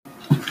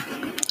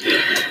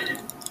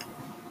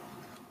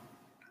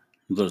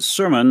The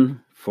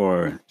sermon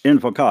for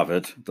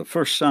Invocavit, the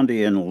first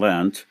Sunday in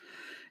Lent,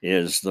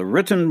 is "The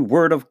Written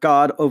Word of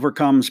God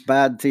Overcomes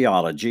Bad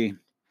Theology."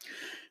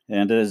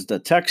 And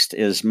the text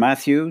is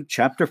Matthew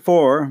chapter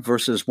 4,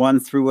 verses 1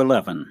 through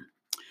 11.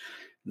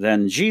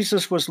 Then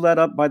Jesus was led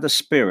up by the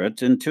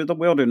Spirit into the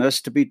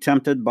wilderness to be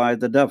tempted by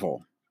the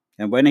devil.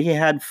 And when he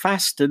had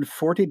fasted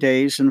 40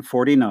 days and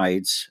 40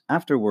 nights,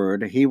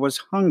 afterward he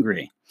was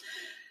hungry.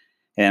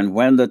 And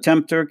when the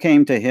tempter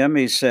came to him,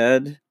 he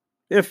said,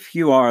 "If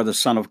you are the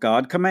Son of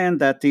God,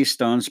 command that these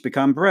stones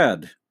become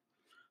bread."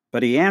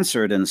 But he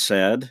answered and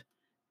said,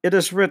 "It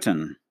is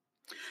written,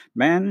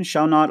 man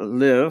shall not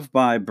live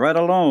by bread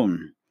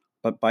alone,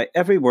 but by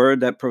every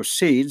word that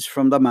proceeds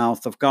from the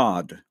mouth of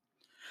God."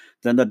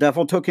 Then the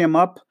devil took him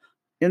up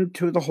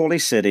into the holy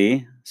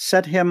city,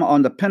 set him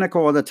on the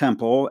pinnacle of the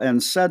temple,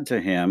 and said to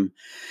him,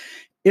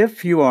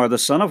 "If you are the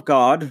Son of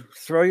God,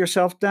 throw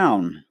yourself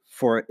down,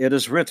 for it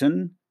is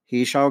written,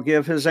 he shall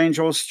give his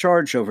angels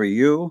charge over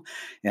you,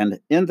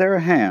 and in their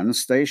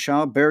hands they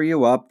shall bear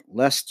you up,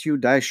 lest you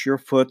dash your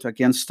foot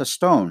against a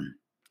stone."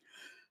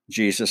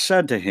 Jesus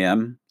said to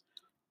him,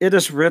 "It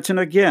is written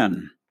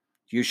again,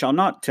 you shall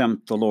not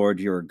tempt the Lord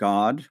your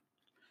God."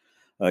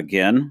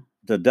 Again,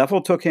 the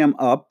devil took him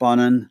up on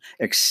an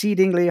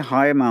exceedingly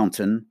high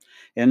mountain,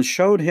 and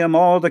showed him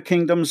all the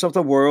kingdoms of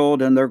the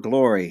world and their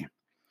glory.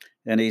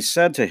 And he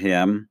said to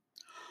him,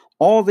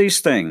 "All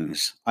these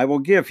things I will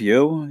give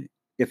you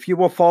if you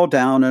will fall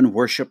down and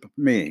worship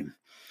me."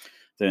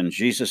 Then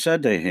Jesus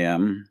said to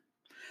him,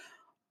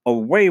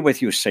 "Away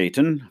with you,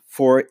 Satan,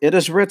 for it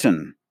is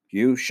written,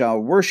 you shall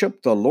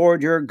worship the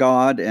Lord your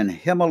God, and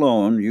him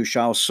alone you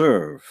shall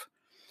serve."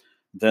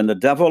 Then the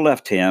devil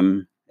left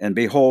him, and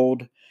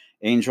behold,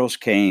 angels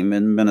came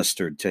and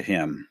ministered to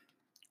him.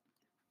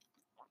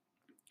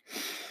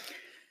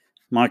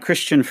 My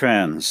Christian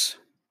friends,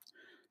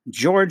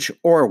 George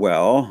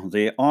Orwell,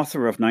 the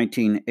author of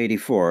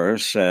 1984,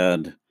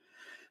 said,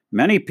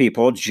 "Many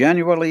people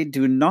genuinely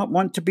do not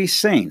want to be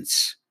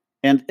saints,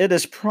 and it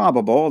is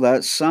probable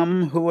that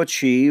some who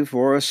achieve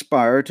or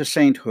aspire to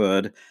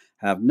sainthood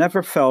have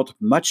never felt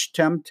much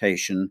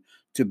temptation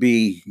to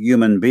be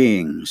human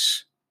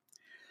beings."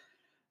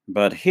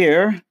 But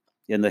here,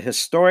 in the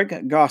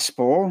historic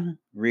Gospel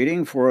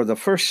reading for the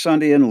first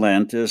Sunday in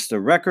Lent, is the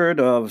record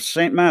of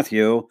St.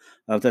 Matthew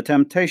of the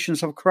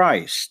temptations of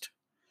Christ.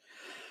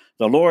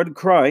 The Lord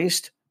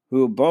Christ,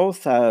 who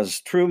both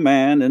as true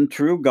man and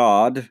true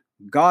God,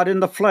 God in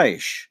the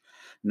flesh,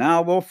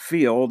 now will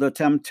feel the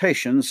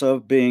temptations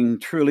of being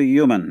truly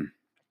human.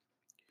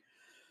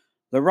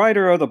 The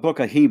writer of the book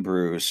of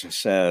Hebrews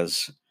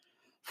says,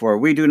 "For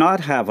we do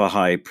not have a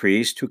high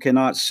priest who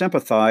cannot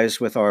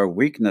sympathize with our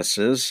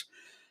weaknesses,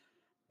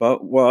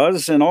 but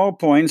was in all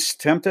points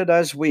tempted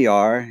as we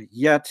are,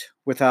 yet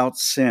without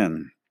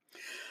sin.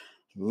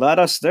 Let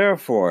us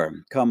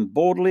therefore come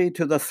boldly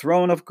to the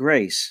throne of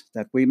grace,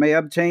 that we may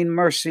obtain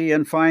mercy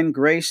and find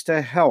grace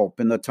to help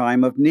in the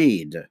time of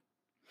need."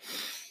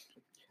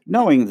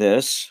 Knowing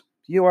this,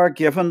 you are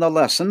given the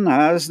lesson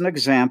as an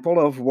example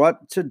of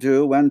what to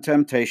do when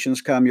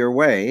temptations come your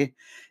way,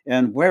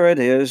 and where it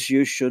is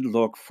you should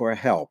look for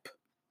help.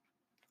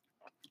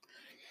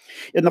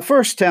 In the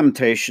first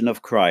temptation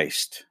of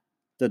Christ,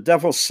 the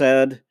devil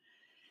said,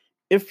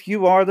 "If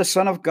you are the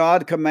Son of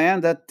God,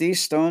 command that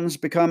these stones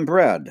become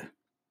bread."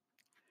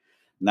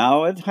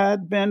 Now it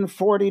had been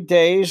 40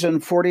 days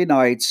and 40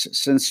 nights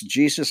since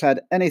Jesus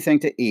had anything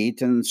to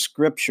eat, and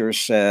Scripture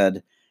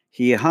said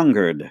he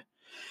hungered.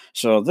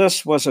 So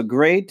this was a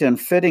great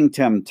and fitting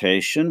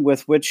temptation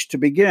with which to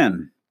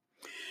begin.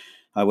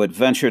 I would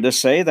venture to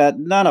say that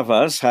none of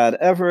us had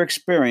ever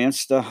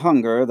experienced the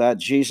hunger that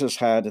Jesus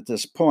had at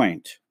this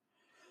point.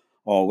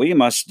 All we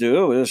must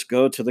do is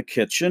go to the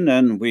kitchen,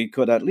 and we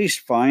could at least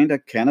find a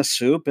can of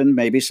soup and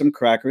maybe some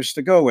crackers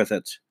to go with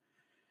it.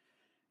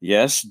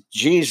 Yes,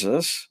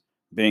 Jesus,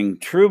 being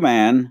true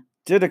man,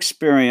 did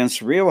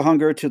experience real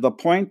hunger to the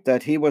point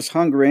that he was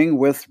hungering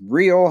with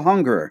real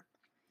hunger.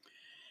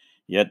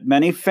 Yet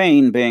many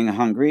feign being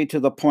hungry to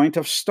the point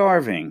of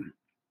starving.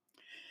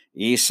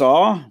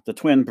 Esau, the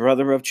twin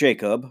brother of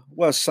Jacob,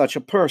 was such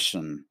a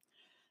person,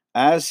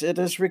 as it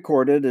is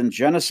recorded in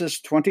Genesis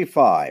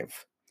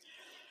 25.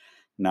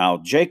 Now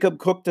Jacob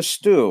cooked a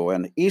stew,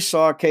 and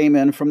Esau came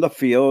in from the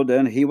field,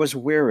 and he was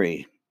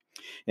weary.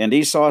 And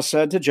Esau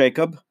said to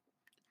Jacob,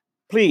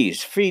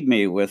 "Please feed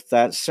me with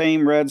that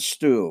same red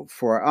stew,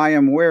 for I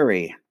am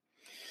weary."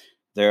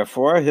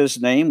 Therefore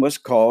his name was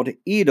called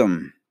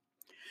Edom.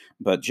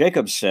 But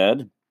Jacob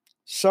said,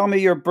 "Sell me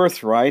your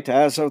birthright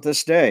as of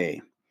this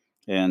day."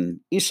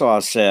 And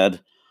Esau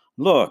said,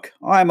 "Look,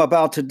 I am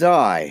about to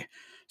die,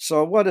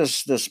 so what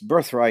is this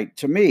birthright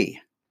to me?"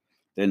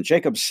 Then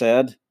Jacob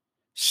said,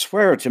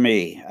 "Swear to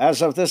me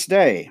as of this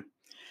day."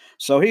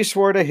 So he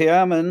swore to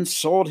him and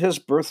sold his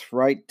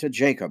birthright to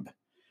Jacob.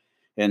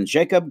 And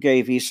Jacob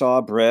gave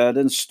Esau bread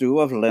and stew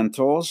of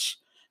lentils.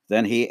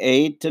 Then he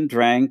ate and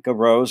drank,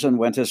 arose, and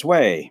went his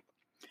way.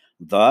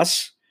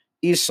 Thus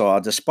Esau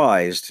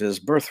despised his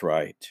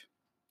birthright.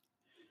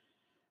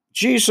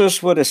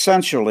 Jesus would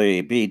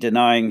essentially be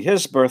denying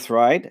his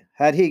birthright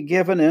had he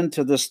given in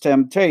to this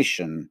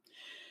temptation,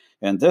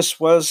 and this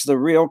was the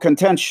real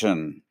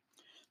contention,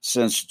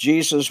 since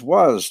Jesus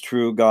was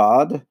true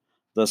God,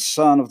 the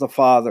Son of the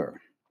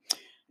Father.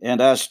 And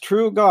as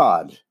true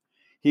God,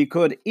 he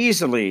could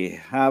easily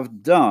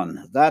have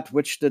done that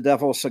which the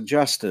devil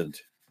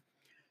suggested.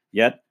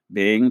 Yet,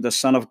 being the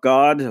Son of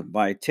God,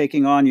 by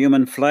taking on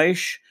human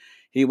flesh,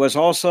 he was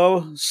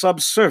also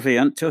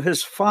subservient to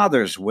his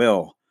Father's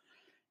will.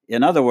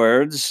 In other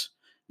words,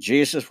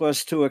 Jesus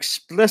was to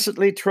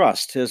explicitly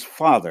trust his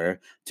Father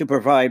to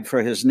provide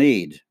for his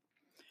need.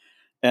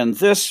 And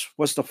this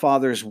was the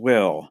Father's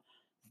will.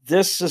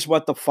 This is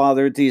what the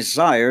Father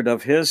desired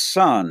of his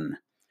Son,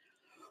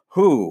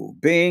 who,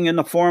 being in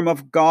the form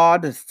of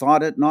God,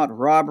 thought it not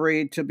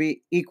robbery to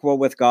be equal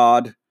with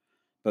God,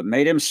 but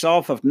made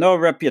himself of no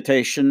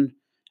reputation,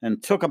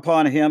 and took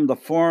upon him the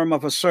form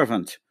of a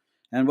servant,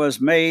 and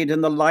was made in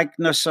the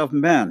likeness of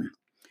men.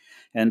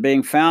 And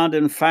being found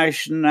in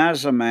fashion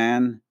as a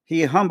man,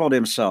 he humbled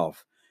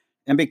himself,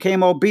 and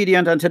became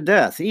obedient unto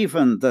death,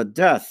 even the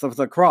death of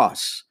the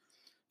cross.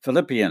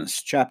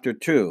 Philippians chapter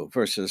 2,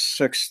 verses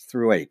 6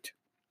 through 8.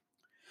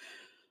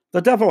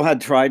 The devil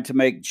had tried to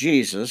make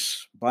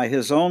Jesus, by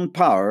his own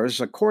powers,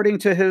 according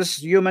to his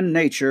human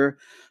nature,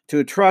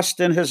 to trust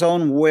in his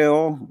own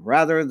will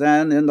rather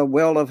than in the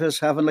will of his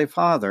heavenly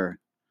Father.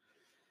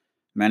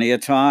 Many a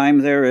time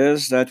there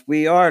is that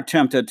we are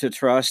tempted to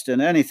trust in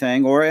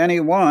anything or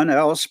anyone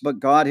else but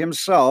God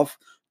himself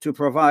to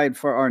provide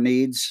for our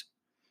needs.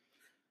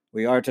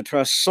 We are to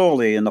trust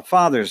solely in the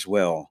Father's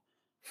will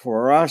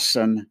for us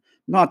and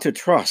not to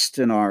trust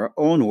in our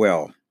own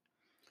will.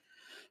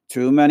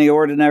 Too many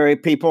ordinary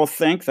people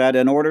think that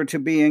in order to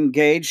be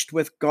engaged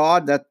with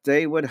God that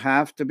they would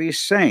have to be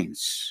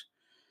saints.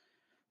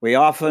 We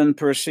often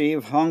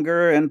perceive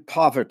hunger and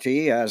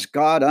poverty as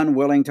God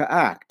unwilling to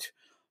act,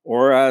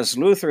 or as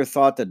Luther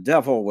thought the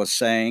devil was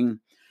saying,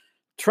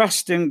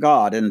 trust in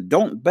God and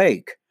don't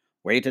bake.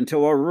 Wait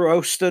until a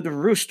roasted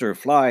rooster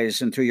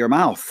flies into your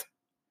mouth.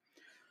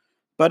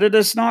 But it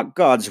is not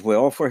God's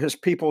will for his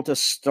people to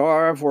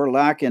starve or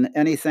lack in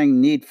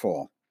anything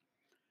needful.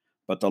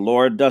 But the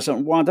Lord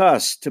doesn't want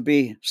us to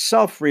be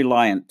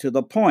self-reliant to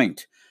the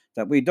point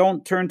that we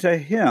don't turn to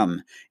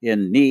him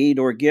in need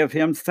or give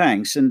him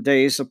thanks in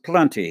days of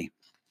plenty.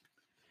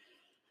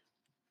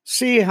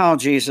 See how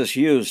Jesus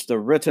used the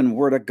written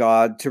word of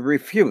God to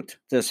refute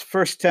this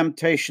first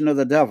temptation of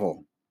the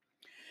devil.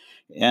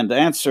 And the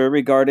answer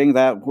regarding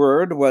that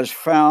word was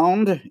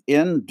found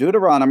in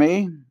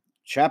Deuteronomy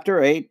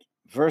chapter 8,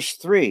 verse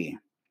 3.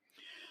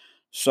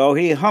 So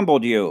he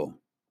humbled you,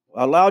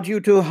 allowed you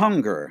to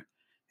hunger,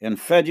 and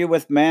fed you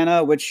with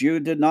manna which you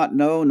did not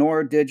know,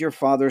 nor did your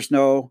fathers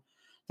know,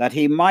 that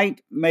he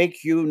might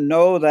make you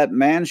know that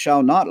man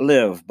shall not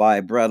live by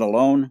bread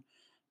alone,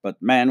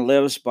 but man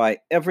lives by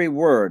every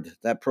word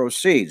that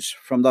proceeds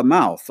from the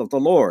mouth of the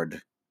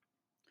Lord.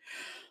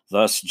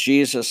 Thus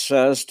Jesus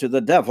says to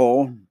the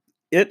devil,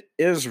 it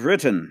is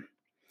written.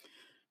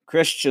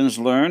 Christians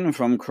learn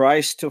from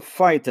Christ to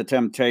fight the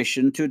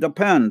temptation to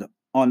depend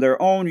on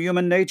their own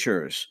human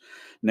natures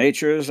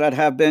that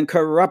have been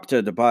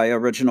corrupted by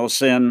original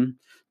sin,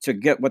 to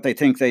get what they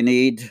think they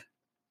need.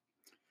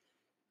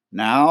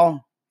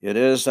 Now it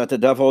is that the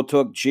devil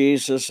took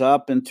Jesus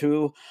up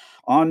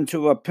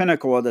onto a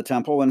pinnacle of the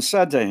temple and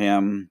said to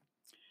him,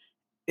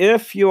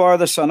 if you are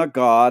the Son of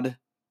God,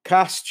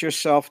 cast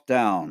yourself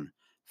down,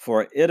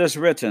 for it is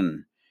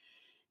written,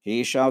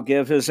 he shall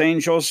give his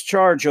angels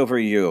charge over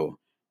you,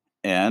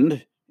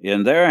 and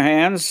in their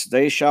hands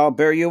they shall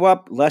bear you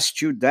up,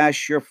 lest you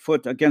dash your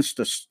foot against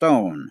a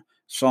stone.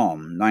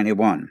 Psalm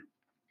 91.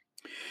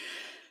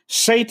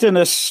 Satan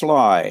is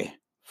sly,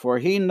 for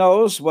he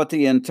knows what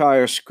the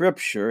entire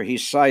scripture he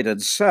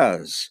cited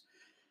says,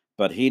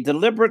 but he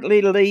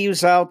deliberately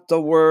leaves out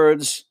the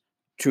words,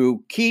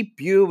 to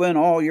keep you in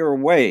all your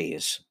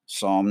ways.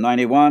 Psalm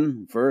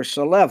 91, verse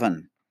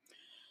 11.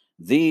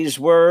 These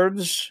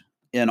words,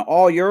 in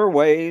all your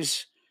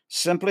ways,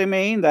 simply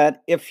mean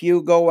that if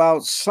you go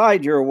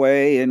outside your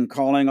way in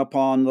calling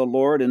upon the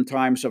Lord in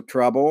times of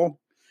trouble,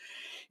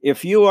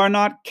 if you are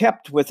not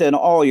kept within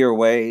all your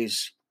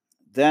ways,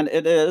 then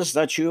it is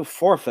that you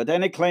forfeit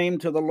any claim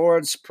to the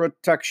Lord's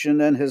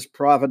protection and his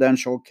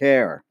providential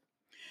care.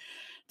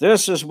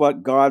 This is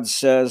what God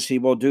says he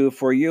will do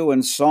for you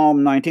in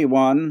Psalm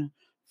 91,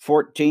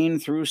 14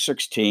 through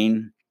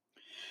 16.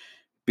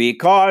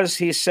 Because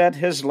he set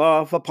his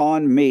love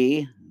upon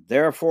me,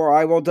 therefore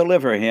I will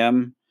deliver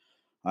him.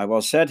 I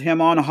will set him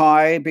on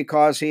high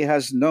because he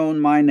has known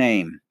my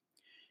name.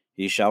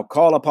 He shall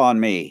call upon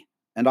me,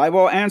 and I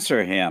will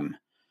answer him.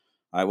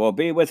 I will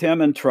be with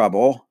him in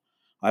trouble.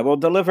 I will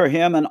deliver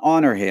him and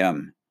honor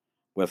him.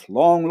 With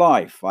long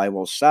life I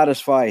will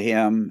satisfy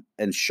him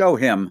and show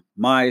him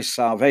my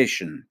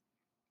salvation.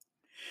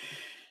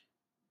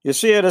 You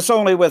see, it is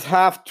only with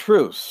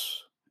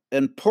half-truths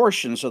and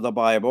portions of the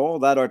Bible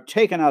that are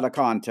taken out of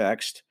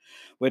context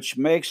which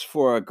makes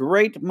for a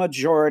great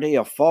majority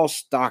of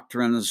false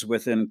doctrines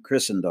within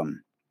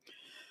Christendom.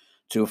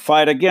 To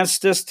fight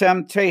against this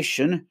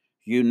temptation,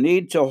 you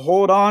need to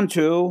hold on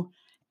to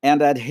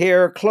and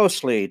adhere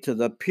closely to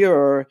the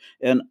pure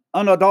and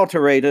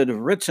unadulterated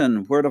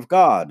written Word of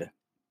God.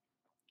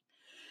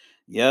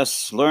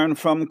 Yes, learn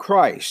from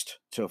Christ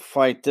to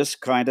fight this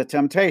kind of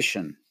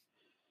temptation.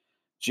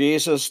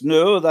 Jesus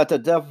knew that the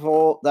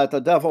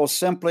devil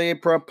simply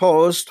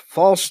proposed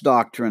false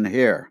doctrine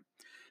here.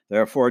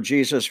 Therefore,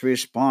 Jesus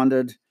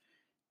responded,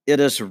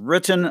 "It is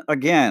written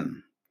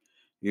again,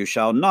 you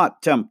shall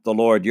not tempt the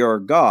Lord your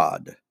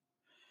God."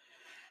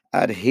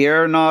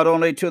 Adhere not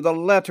only to the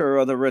letter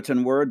of the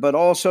written word, but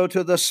also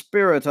to the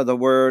spirit of the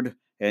word,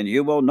 and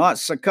you will not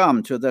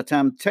succumb to the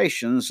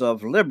temptations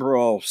of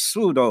liberal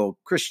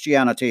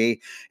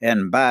pseudo-Christianity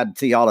and bad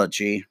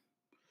theology.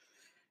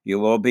 You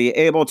will be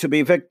able to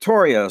be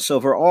victorious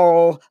over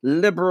all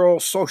liberal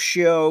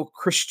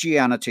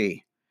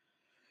socio-Christianity.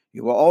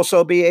 You will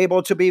also be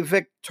able to be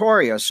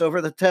victorious over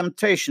the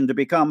temptation to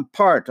become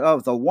part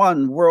of the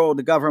one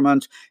world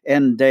government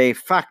and de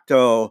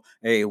facto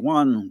a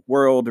one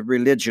world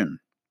religion.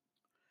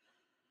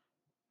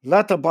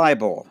 Let the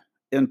Bible,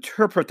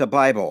 interpret the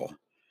Bible,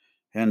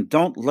 and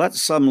don't let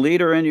some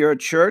leader in your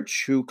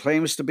church who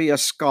claims to be a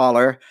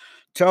scholar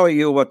tell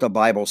you what the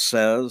Bible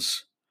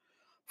says.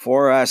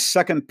 For as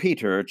 2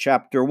 Peter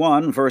chapter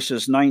 1,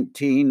 verses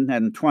 19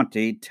 and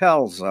 20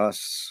 tells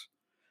us,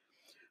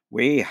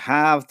 we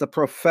have the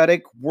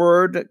prophetic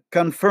word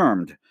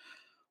confirmed,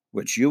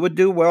 which you would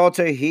do well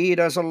to heed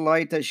as a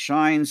light that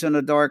shines in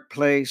a dark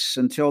place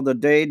until the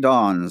day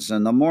dawns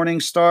and the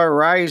morning star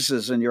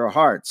rises in your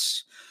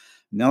hearts,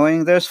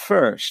 knowing this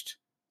first,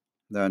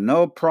 that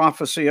no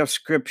prophecy of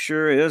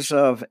Scripture is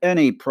of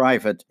any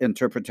private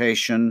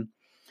interpretation,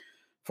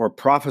 for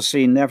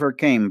prophecy never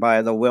came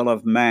by the will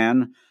of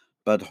man,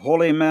 but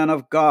holy men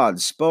of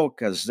God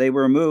spoke as they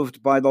were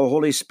moved by the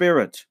Holy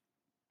Spirit.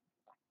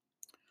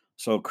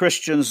 So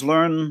Christians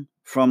learn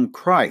from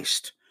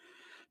Christ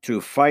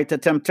to fight the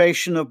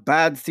temptation of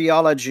bad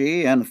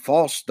theology and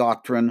false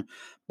doctrine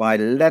by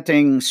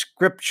letting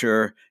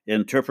Scripture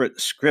interpret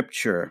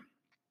Scripture.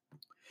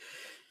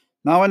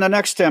 Now, in the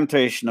next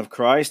temptation of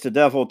Christ, the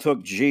devil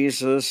took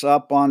Jesus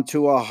up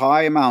onto a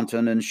high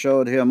mountain and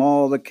showed him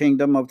all the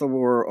kingdoms of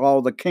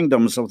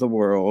the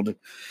world.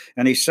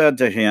 And he said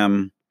to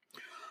him,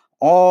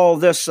 "All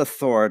this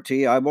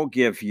authority I will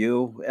give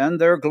you,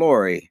 and their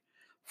glory,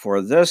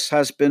 for this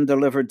has been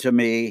delivered to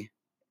me,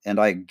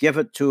 and I give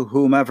it to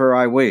whomever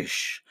I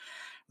wish.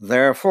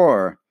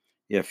 Therefore,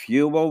 if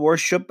you will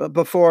worship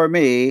before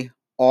me,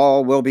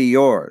 all will be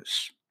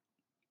yours."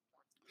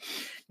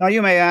 Now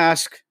you may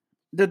ask,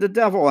 did the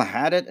devil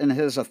had it in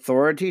his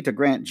authority to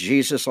grant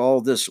Jesus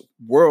all this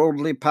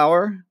worldly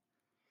power?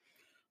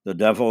 The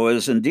devil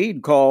is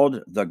indeed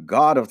called the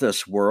god of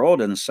this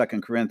world in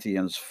 2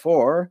 Corinthians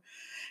 4,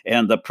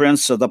 and the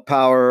prince of the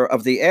power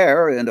of the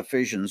air in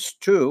Ephesians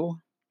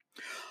 2.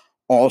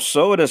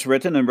 Also, it is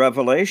written in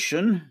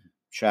Revelation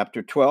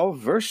chapter 12,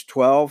 verse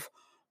 12,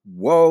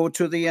 "Woe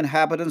to the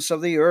inhabitants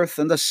of the earth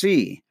and the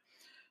sea,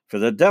 for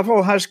the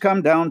devil has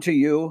come down to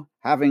you,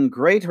 having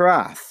great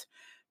wrath,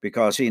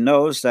 because he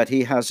knows that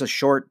he has a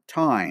short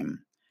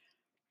time."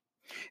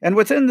 And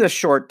within this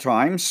short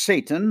time,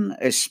 Satan,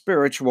 a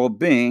spiritual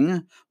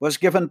being, was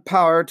given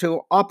power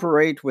to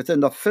operate within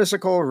the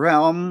physical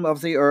realm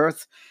of the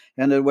earth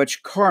and in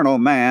which carnal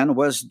man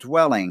was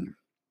dwelling.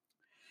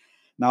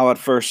 Now, at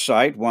first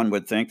sight, one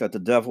would think that the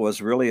devil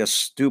was really a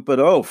stupid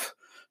oaf,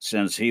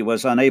 since he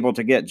was unable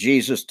to get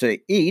Jesus to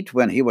eat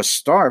when he was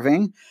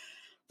starving,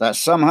 that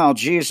somehow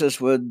Jesus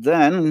would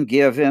then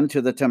give in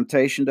to the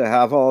temptation to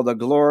have all the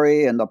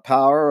glory and the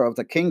power of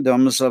the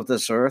kingdoms of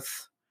this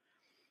earth.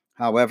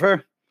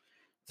 However,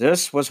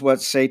 this was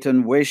what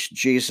Satan wished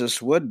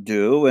Jesus would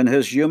do in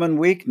his human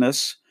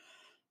weakness,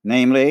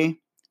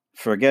 namely,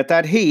 forget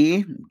that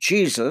he,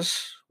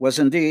 Jesus, was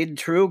indeed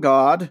true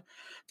God,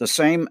 the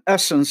same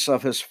essence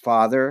of his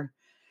Father,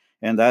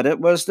 and that it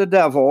was the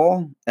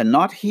devil and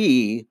not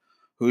he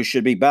who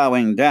should be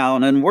bowing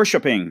down and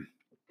worshiping.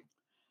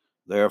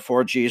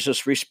 Therefore,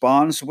 Jesus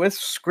responds with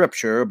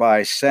Scripture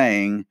by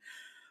saying,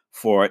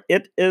 "For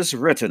it is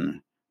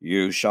written,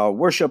 you shall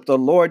worship the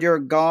Lord your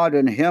God,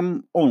 and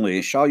him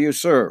only shall you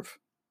serve."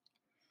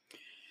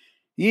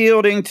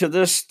 Yielding to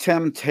this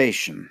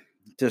temptation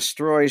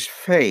destroys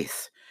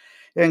faith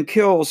and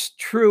kills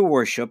true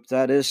worship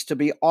that is to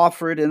be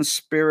offered in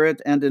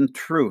spirit and in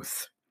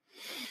truth.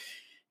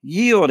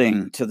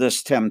 Yielding to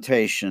this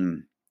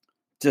temptation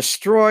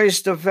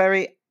destroys the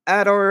very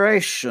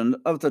adoration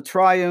of the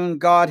triune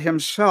God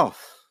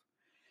himself.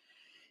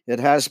 It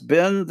has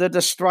been the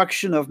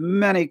destruction of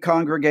many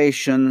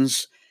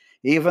congregations,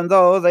 even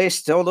though they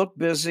still look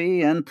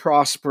busy and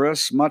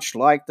prosperous, much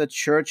like the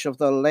church of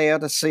the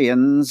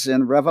Laodiceans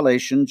in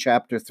Revelation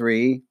chapter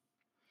 3.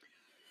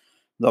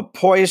 The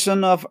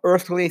poison of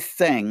earthly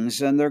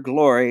things and their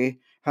glory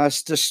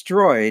has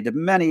destroyed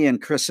many in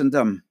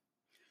Christendom.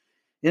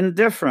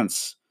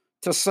 Indifference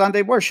to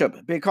Sunday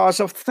worship because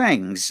of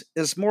things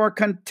is more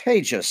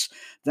contagious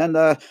than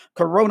the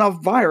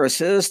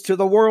coronavirus is to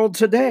the world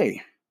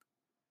today.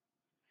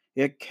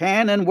 It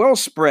can and will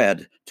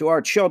spread to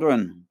our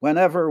children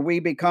whenever we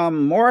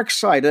become more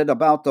excited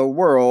about the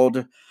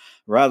world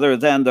rather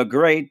than the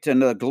great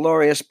and the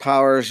glorious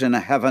powers in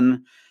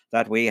heaven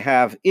that we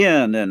have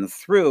in and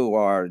through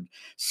our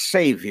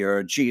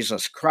Savior,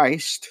 Jesus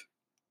Christ.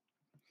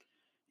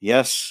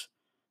 Yes,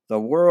 the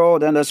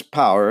world and its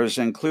powers,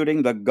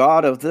 including the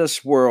God of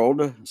this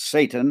world,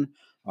 Satan,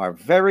 are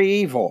very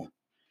evil,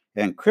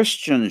 and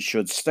Christians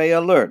should stay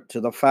alert to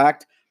the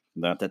fact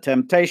that the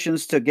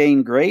temptations to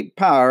gain great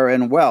power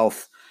and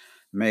wealth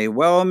may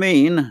well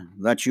mean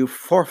that you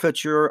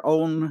forfeit your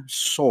own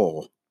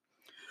soul.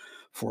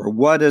 For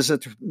what is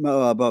it?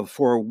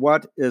 For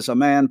what is a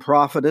man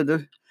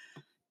profited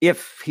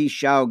if he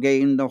shall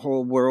gain the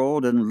whole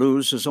world and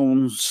lose his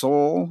own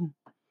soul?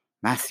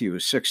 Matthew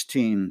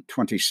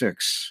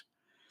 16:26.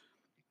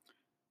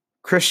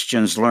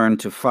 Christians learn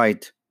to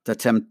fight the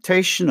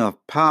temptation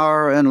of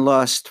power and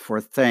lust for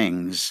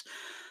things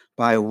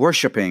by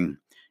worshiping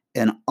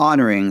and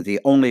honoring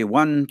the only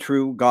one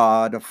true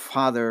God,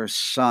 Father,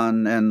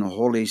 Son, and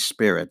Holy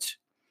Spirit.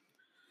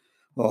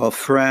 Oh,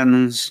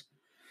 friends,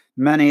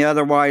 many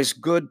otherwise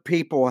good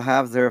people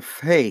have their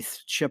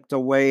faith chipped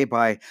away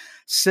by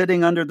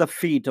sitting under the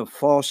feet of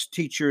false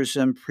teachers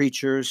and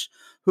preachers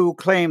who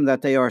claim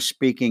that they are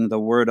speaking the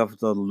word of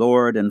the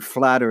Lord and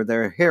flatter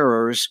their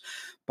hearers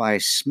by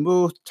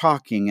smooth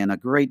talking and a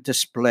great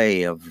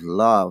display of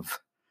love.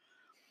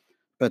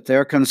 But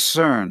their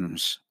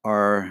concerns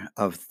are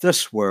of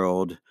this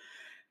world,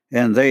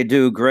 and they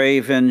do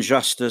grave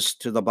injustice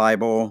to the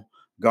Bible,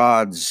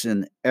 God's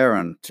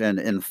inerrant and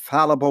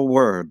infallible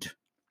word.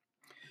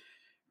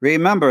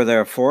 Remember,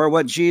 therefore,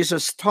 what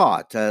Jesus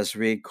taught as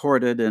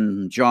recorded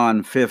in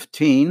John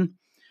 15.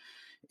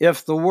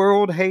 If the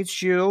world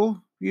hates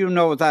you, you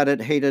know that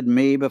it hated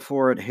me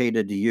before it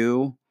hated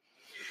you.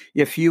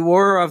 If you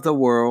were of the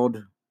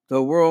world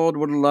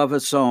would love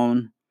its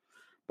own.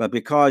 But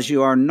because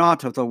you are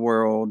not of the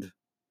world,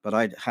 but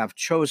I have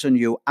chosen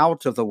you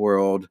out of the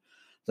world,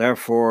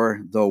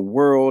 therefore the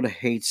world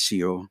hates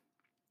you.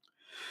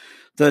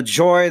 The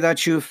joy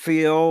that you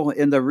feel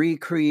in the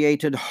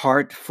recreated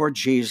heart for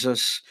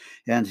Jesus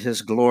and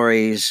his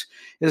glories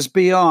is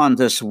beyond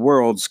this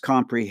world's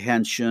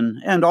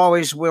comprehension and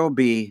always will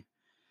be.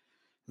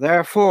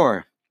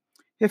 Therefore,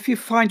 if you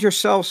find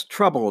yourselves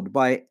troubled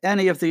by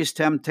any of these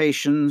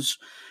temptations,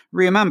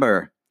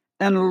 remember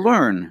and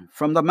learn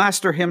from the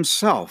Master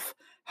himself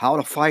how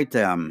to fight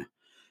them.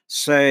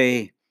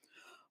 Say,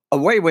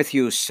 "Away with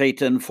you,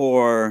 Satan,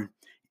 for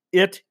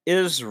it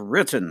is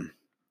written."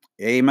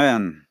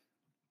 Amen.